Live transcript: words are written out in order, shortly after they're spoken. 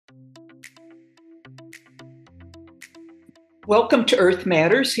Welcome to Earth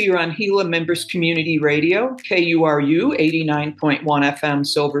Matters here on Gila Members Community Radio, KURU 89.1 FM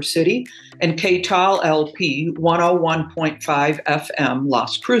Silver City, and KTAL LP 101.5 FM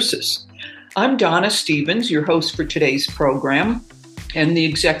Las Cruces. I'm Donna Stevens, your host for today's program, and the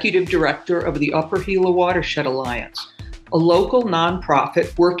Executive Director of the Upper Gila Watershed Alliance, a local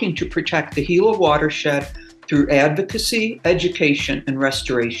nonprofit working to protect the Gila watershed through advocacy, education, and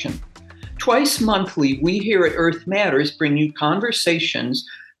restoration. Twice monthly, we here at Earth Matters bring you conversations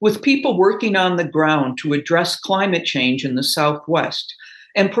with people working on the ground to address climate change in the Southwest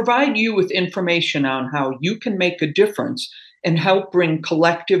and provide you with information on how you can make a difference and help bring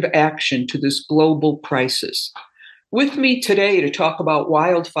collective action to this global crisis. With me today to talk about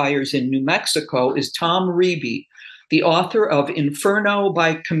wildfires in New Mexico is Tom Ribe, the author of Inferno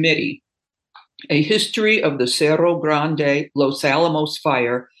by Committee, A History of the Cerro Grande Los Alamos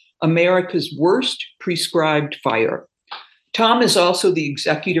Fire, America's Worst Prescribed Fire. Tom is also the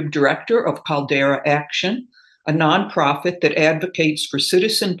executive director of Caldera Action, a nonprofit that advocates for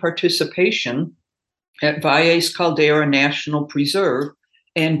citizen participation at Valles Caldera National Preserve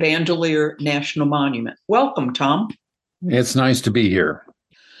and Bandelier National Monument. Welcome, Tom. It's nice to be here.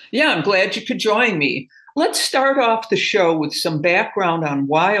 Yeah, I'm glad you could join me. Let's start off the show with some background on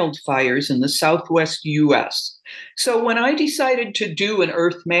wildfires in the Southwest U.S. So when I decided to do an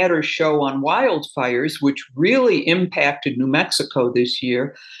Earth Matters show on wildfires, which really impacted New Mexico this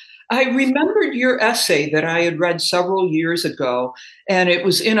year, I remembered your essay that I had read several years ago, and it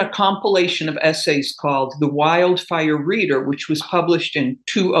was in a compilation of essays called The Wildfire Reader, which was published in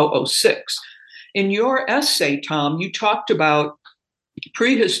 2006. In your essay, Tom, you talked about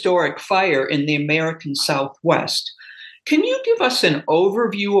prehistoric fire in the American Southwest. Can you give us an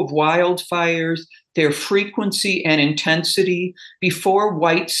overview of wildfires, their frequency and intensity before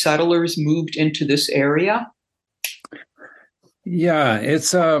white settlers moved into this area? Yeah,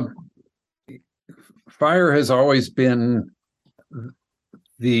 fire has always been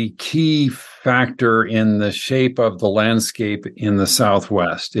the key factor in the shape of the landscape in the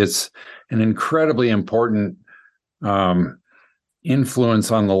Southwest. It's an incredibly important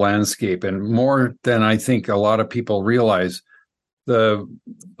influence on the landscape, and more than I think a lot of people realize, the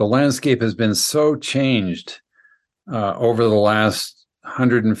landscape has been so changed over the last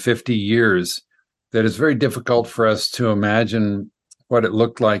 150 years that it's very difficult for us to imagine what it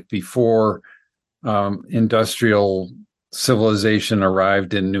looked like before industrial civilization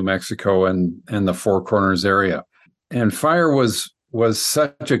arrived in New Mexico and the Four Corners area. And fire was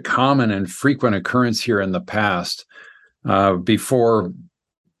such a common and frequent occurrence here in the past. Before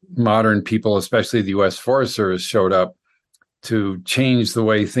modern people, especially the U.S. Forest Service, showed up to change the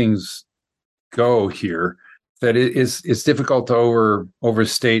way things go here, that it's difficult to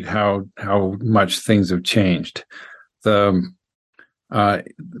overstate how much things have changed.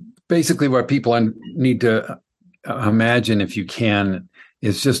 Basically, what people need to imagine, if you can,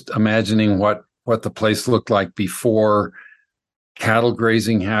 is just imagining what the place looked like before cattle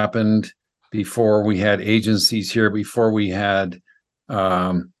grazing happened, before we had agencies here, before we had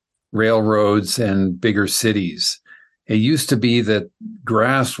railroads and bigger cities. It used to be that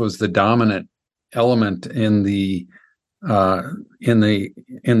grass was the dominant element in the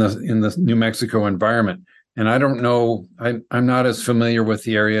New Mexico environment. And I don't know, I'm not as familiar with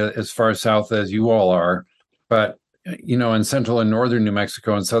the area as far south as you all are, but in central and northern New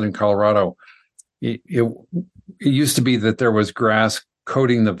Mexico and southern Colorado, it used to be that there was grass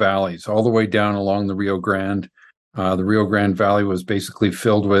coating the valleys all the way down along the Rio Grande. The Rio Grande Valley was basically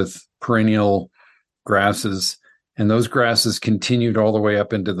filled with perennial grasses, and those grasses continued all the way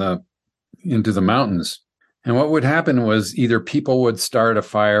up into the mountains. And what would happen was either people would start a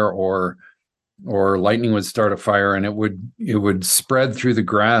fire or lightning would start a fire, and it would spread through the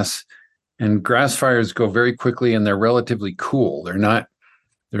grass. And grass fires go very quickly, and they're relatively cool. They're not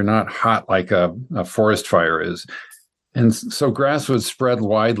hot like a forest fire is. And so grass would spread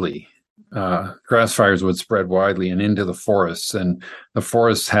widely. Grass fires would spread widely and into the forests, and the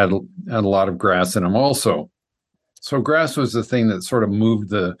forests had a lot of grass in them also. So grass was the thing that sort of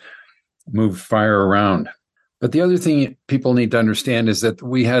moved fire around. But the other thing people need to understand is that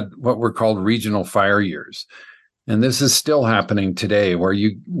we had what were called regional fire years. And this is still happening today, where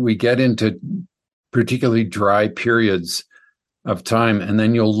we get into particularly dry periods of time, and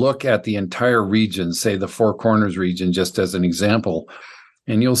then you'll look at the entire region, say the Four Corners region, just as an example,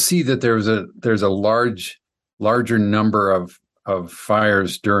 and you'll see that there's a larger number of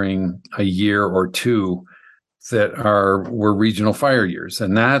fires during a year or two that were regional fire years,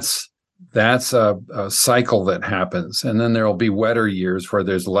 and that's a cycle that happens. And then there'll be wetter years where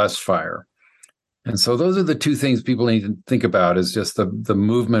there's less fire. And so those are the two things people need to think about, is just the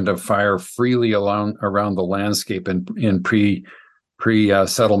movement of fire freely around the landscape in pre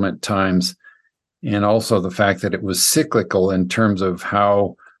settlement times, and also the fact that it was cyclical in terms of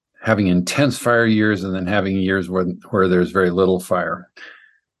how having intense fire years and then having years where there's very little fire.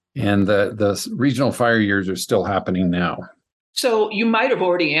 And the regional fire years are still happening now. So you might have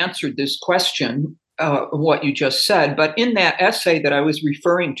already answered this question, what you just said, but in that essay that I was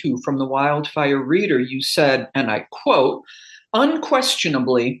referring to from the Wildfire Reader, you said, and I quote,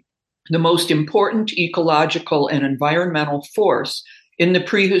 "Unquestionably, the most important ecological and environmental force in the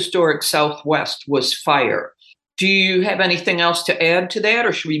prehistoric Southwest was fire." Do you have anything else to add to that,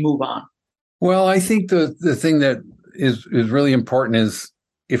 or should we move on? Well, I think the thing that is really important is,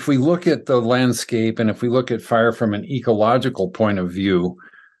 if we look at the landscape and if we look at fire from an ecological point of view,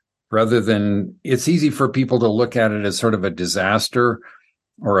 rather than, it's easy for people to look at it as sort of a disaster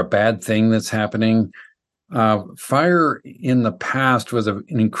or a bad thing that's happening. Fire in the past was an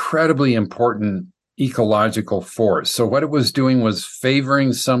incredibly important ecological force. So what it was doing was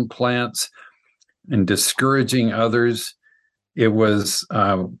favoring some plants and discouraging others. It was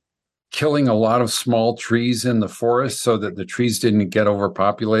killing a lot of small trees in the forest so that the trees didn't get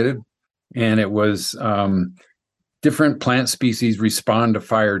overpopulated. And it was different plant species respond to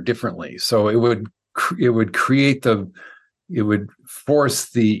fire differently. So it would force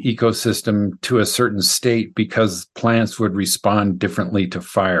the ecosystem to a certain state because plants would respond differently to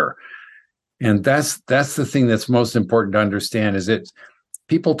fire. And that's the thing that's most important to understand, is it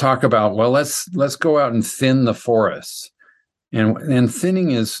people talk about, well, let's go out and thin the forests. And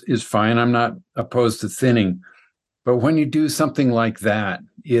thinning is fine. I'm not opposed to thinning. But when you do something like that,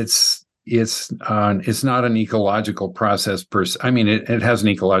 it's not an ecological process per se. I mean, it has an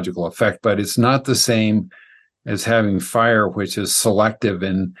ecological effect, but it's not the same as having fire, which is selective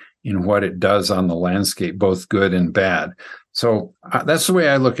in what it does on the landscape, both good and bad. So that's the way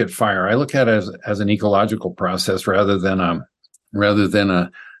I look at fire. I look at it as an ecological process rather than a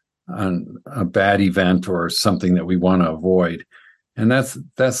bad event or something that we want to avoid. And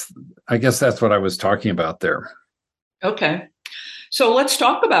I guess that's what I was talking about there. Okay. So let's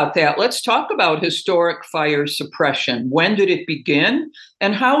talk about that. Let's talk about historic fire suppression. When did it begin,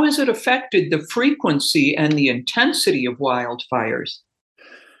 and how has it affected the frequency and the intensity of wildfires?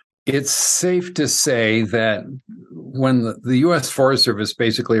 It's safe to say that when the U.S. Forest Service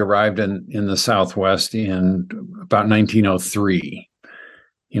basically arrived in the Southwest in about 1903,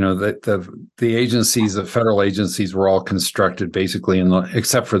 that the agencies, the federal agencies, were all constructed basically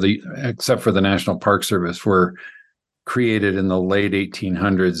except for the National Park Service, were created in the late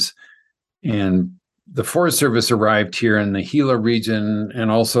 1800s. And the Forest Service arrived here in the Gila region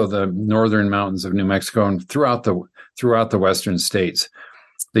and also the northern mountains of New Mexico and throughout the western states.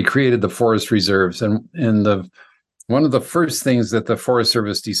 They created the forest reserves, and one of the first things that the Forest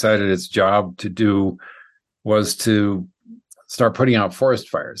Service decided its job to do was to start putting out forest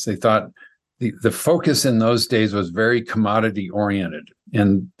fires. They thought the focus in those days was very commodity oriented,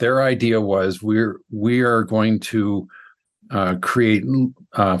 and their idea was we are going to create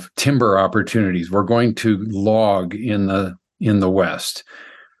timber opportunities. We're going to log in the West,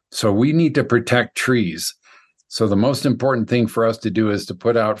 so we need to protect trees. So the most important thing for us to do is to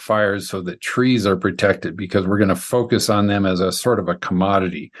put out fires so that trees are protected, because we're going to focus on them as a sort of a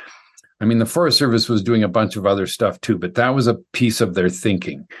commodity. I mean, the Forest Service was doing a bunch of other stuff too, but that was a piece of their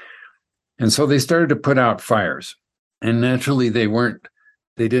thinking. And so they started to put out fires. And naturally, they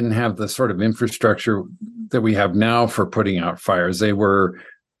didn't have the sort of infrastructure that we have now for putting out fires. They were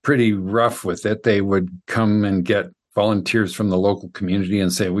pretty rough with it. They would come and get volunteers from the local community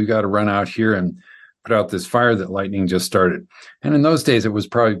and say, "We've got to run out here and put out this fire that lightning just started." And in those days, it was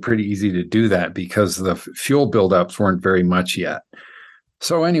probably pretty easy to do that because the fuel buildups weren't very much yet.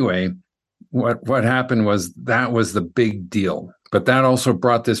 So anyway, what happened was that was the big deal. But that also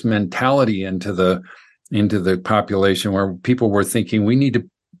brought this mentality into the population, where people were thinking, we need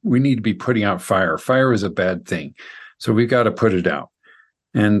to be putting out fire. Fire is a bad thing, so we've got to put it out.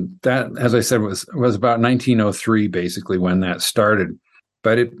 And that, as I said, was about 1903, basically, when that started.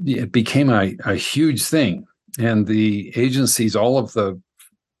 But it became a huge thing. And the agencies, all of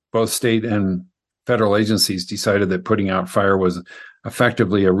both state and federal agencies, decided that putting out fire was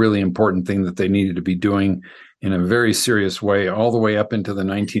effectively a really important thing that they needed to be doing in a very serious way, all the way up into the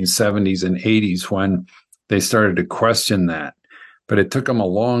 1970s and 80s, when they started to question that. But it took them a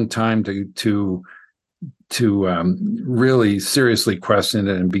long time to really seriously question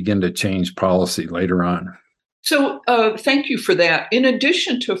it and begin to change policy later on. So, thank you for that. In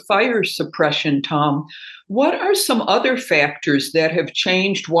addition to fire suppression, Tom, what are some other factors that have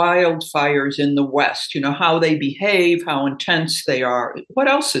changed wildfires in the West? You know, how they behave, how intense they are. What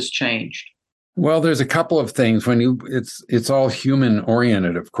else has changed? Well, there's a couple of things it's all human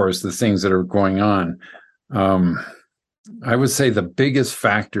oriented, of course, the things that are going on. Um, I would say the biggest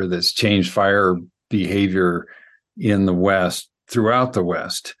factor that's changed fire behavior in the West, throughout the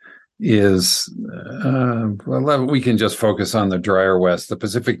West, is well, we can just focus on the drier West, the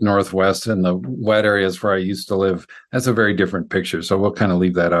Pacific Northwest, and the wet areas where I used to live. That's a very different picture, so we'll kind of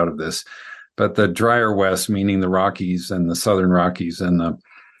leave that out of this. But the drier West, meaning the Rockies and the Southern Rockies and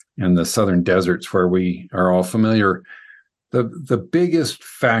the southern deserts, where we are all familiar, the biggest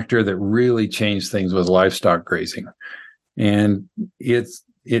factor that really changed things was livestock grazing. And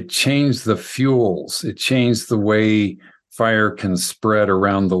it changed the fuels. It changed the way fire can spread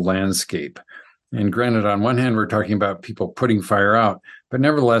around the landscape. And granted, on one hand, we're talking about people putting fire out, but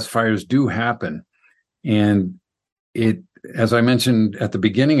nevertheless, fires do happen. And as I mentioned at the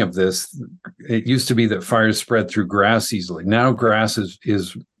beginning of this, it used to be that fires spread through grass easily. Now grass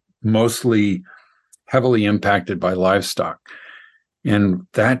is mostly heavily impacted by livestock. And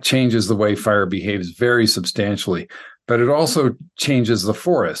that changes the way fire behaves very substantially. But it also changes the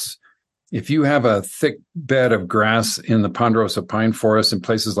forests. If you have a thick bed of grass in the ponderosa pine forest, in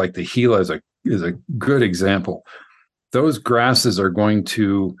places like the Gila is a good example, those grasses are going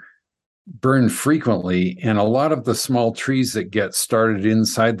to burn frequently, and a lot of the small trees that get started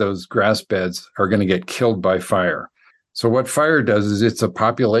inside those grass beds are going to get killed by fire. So what fire does is it's a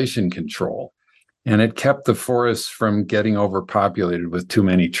population control, and it kept the forests from getting overpopulated with too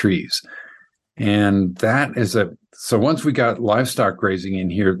many trees. And so once we got livestock grazing in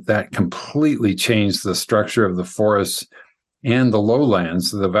here, that completely changed the structure of the forests and the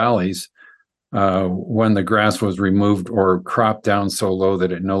lowlands, the valleys, when the grass was removed or cropped down so low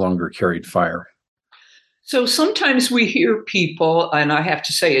that it no longer carried fire. So sometimes we hear people, and I have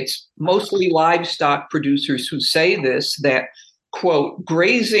to say it's mostly livestock producers who say this, that, quote,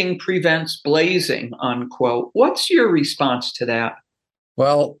 grazing prevents blazing, unquote. What's your response to that?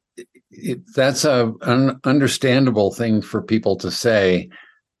 Well, that's an understandable thing for people to say.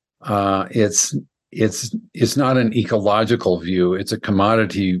 It's not an ecological view. It's a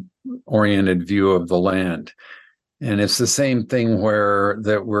commodity-oriented view of the land. And it's the same thing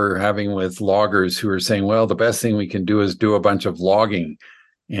that we're having with loggers who are saying, well, the best thing we can do is do a bunch of logging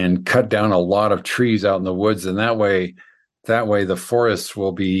and cut down a lot of trees out in the woods. And that way the forests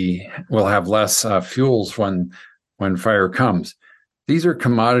will have less fuels when fire comes. These are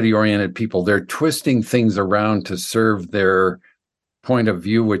commodity-oriented people. They're twisting things around to serve their point of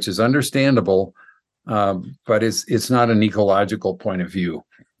view, which is understandable, but it's not an ecological point of view.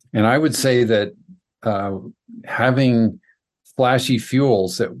 And I would say that having flashy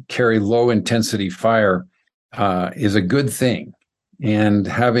fuels that carry low-intensity fire is a good thing. And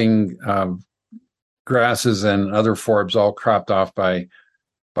having grasses and other forbs all cropped off by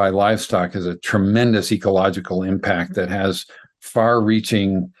livestock is a tremendous ecological impact that has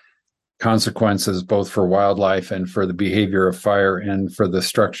far-reaching consequences both for wildlife and for the behavior of fire and for the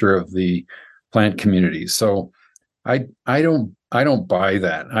structure of the plant communities. So I don't buy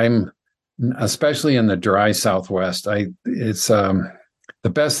that. I'm especially in the dry Southwest. It's the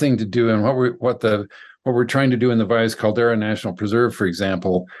best thing to do, and what we're trying to do in the Valles Caldera National Preserve, for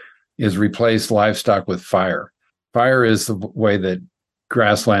example, is replace livestock with fire. Fire is the way that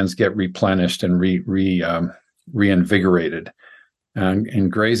grasslands get replenished and reinvigorated. And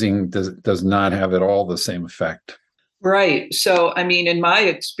grazing does not have at all the same effect. Right. So, I mean, in my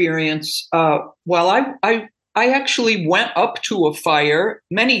experience, I actually went up to a fire.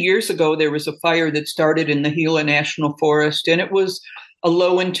 Many years ago, there was a fire that started in the Gila National Forest, and it was a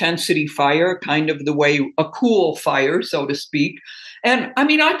low-intensity fire, kind of the way a cool fire, so to speak. And, I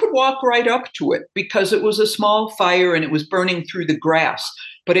mean, I could walk right up to it because it was a small fire and it was burning through the grass.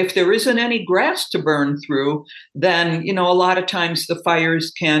 But if there isn't any grass to burn through, then, a lot of times the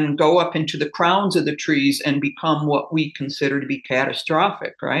fires can go up into the crowns of the trees and become what we consider to be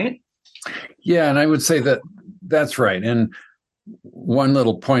catastrophic, right? Yeah, and I would say that's right. And one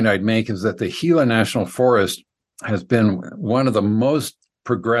little point I'd make is that the Gila National Forest has been one of the most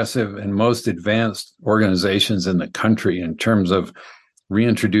progressive and most advanced organizations in the country in terms of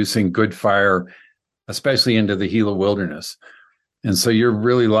reintroducing good fire, especially into the Gila wilderness. And so you're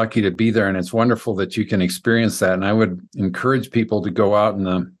really lucky to be there, and it's wonderful that you can experience that. And I would encourage people to go out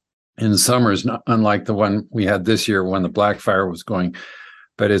in summers, unlike the one we had this year when the black fire was going.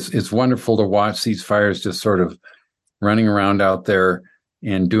 But it's wonderful to watch these fires just sort of running around out there.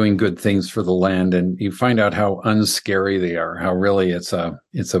 and doing good things for the land. And you find out how unscary they are, how really it's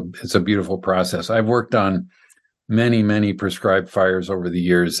a beautiful process. I've worked on many, many prescribed fires over the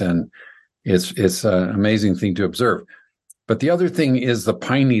years, and it's an amazing thing to observe. But the other thing is the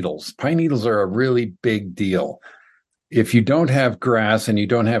pine needles. Pine needles are a really big deal. If you don't have grass and you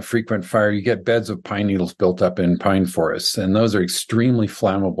don't have frequent fire, you get beds of pine needles built up in pine forests, and those are extremely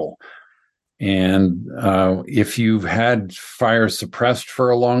flammable. And if you've had fire suppressed for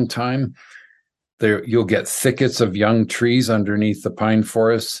a long time, you'll get thickets of young trees underneath the pine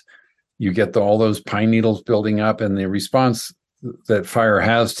forests. You get all those pine needles building up, and the response that fire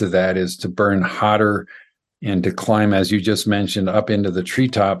has to that is to burn hotter and to climb, as you just mentioned, up into the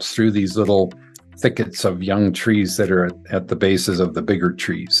treetops through these little thickets of young trees that are at the bases of the bigger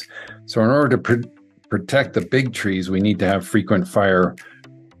trees. So in order to protect the big trees, we need to have frequent fire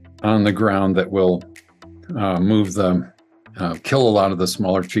on the ground that will kill a lot of the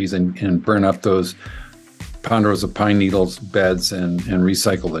smaller trees and burn up those ponderosa pine needles beds and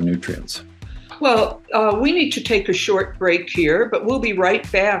recycle the nutrients. Well, we need to take a short break here, but we'll be right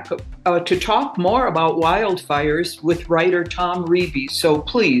back to talk more about wildfires with writer Tom Ribe. So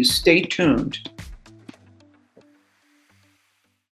please stay tuned.